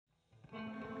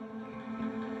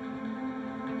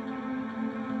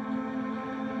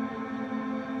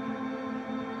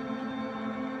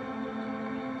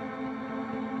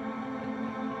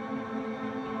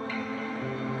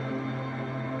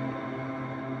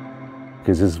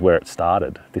because this is where it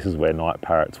started. This is where night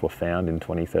parrots were found in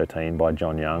 2013 by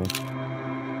John Young.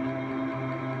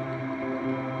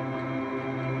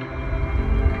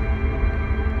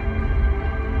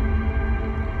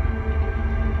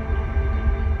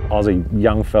 I was a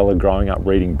young fella growing up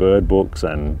reading bird books,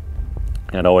 and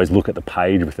I'd always look at the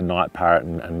page with the night parrot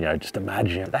and you know, just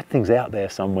imagine that thing's out there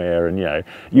somewhere, and you know,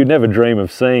 you'd never dream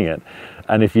of seeing it.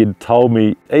 And if you'd told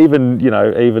me even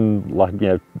like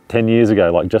 10 years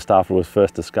ago, like just after it was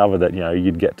first discovered, that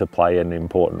you'd get to play an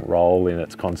important role in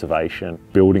its conservation,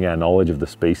 building our knowledge of the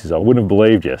species, I wouldn't have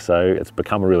believed you. So it's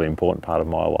become a really important part of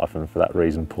my life, and for that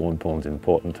reason Pullen's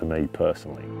important to me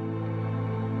personally.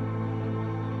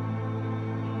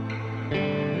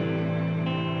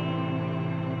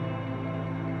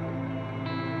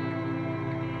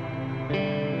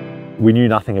 We knew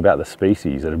nothing about the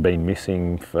species. It had been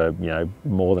missing for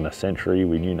more than a century.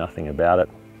 We knew nothing about it,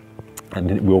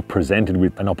 and we were presented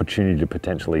with an opportunity to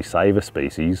potentially save a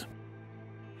species.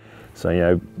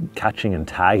 So catching and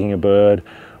tagging a bird,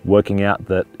 working out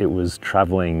that it was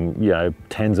travelling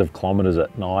tens of kilometres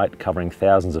at night, covering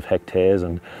thousands of hectares,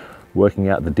 and working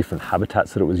out the different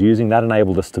habitats that it was using, that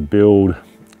enabled us to build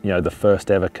the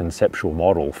first ever conceptual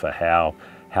model for how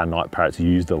night parrots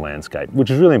use the landscape, which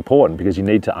is really important because you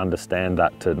need to understand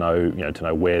that to know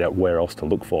where else to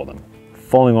look for them.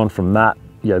 Following on from that,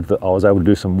 I was able to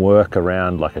do some work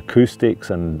around like acoustics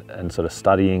and sort of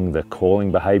studying the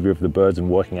calling behaviour of the birds and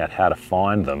working out how to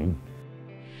find them.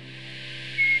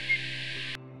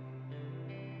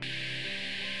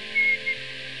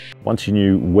 Once you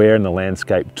knew where in the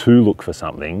landscape to look for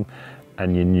something,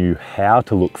 and you knew how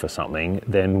to look for something,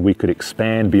 then we could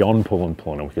expand beyond Pullen,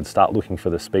 and we could start looking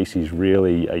for the species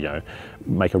really,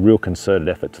 make a real concerted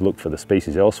effort to look for the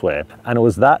species elsewhere. And it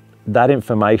was that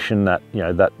information that,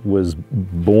 that was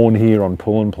born here on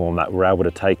Pullen that we're able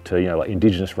to take to, like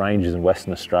Indigenous ranges in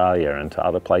Western Australia and to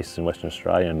other places in Western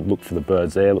Australia and look for the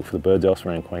birds there, look for the birds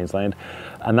elsewhere in Queensland.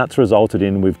 And that's resulted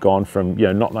in, we've gone from,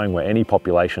 not knowing where any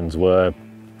populations were,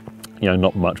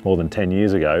 not much more than 10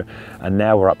 years ago, and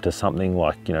now we're up to something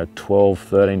like 12,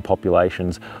 13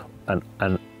 populations,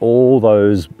 and all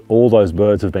those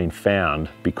birds have been found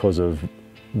because of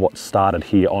what started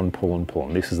here on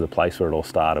Pullen. This is the place where it all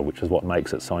started, which is what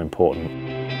makes it so important.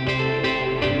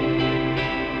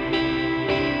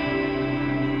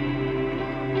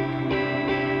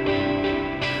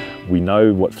 We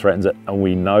know what threatens it, and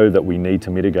we know that we need to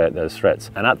mitigate those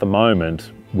threats, and at the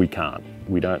moment we can't.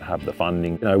 We don't have the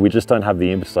funding. We just don't have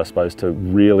the impetus, I suppose, to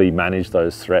really manage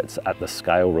those threats at the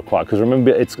scale required. Because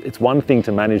remember, it's one thing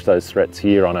to manage those threats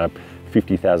here on a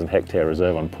 50,000 hectare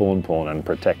reserve on Pullen and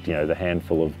protect the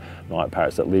handful of night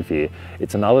parrots that live here.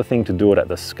 It's another thing to do it at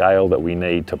the scale that we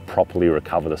need to properly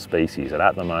recover the species. And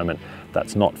at the moment,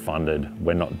 that's not funded.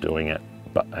 We're not doing it,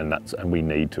 and we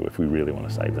need to if we really want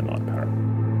to save the night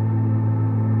parrot.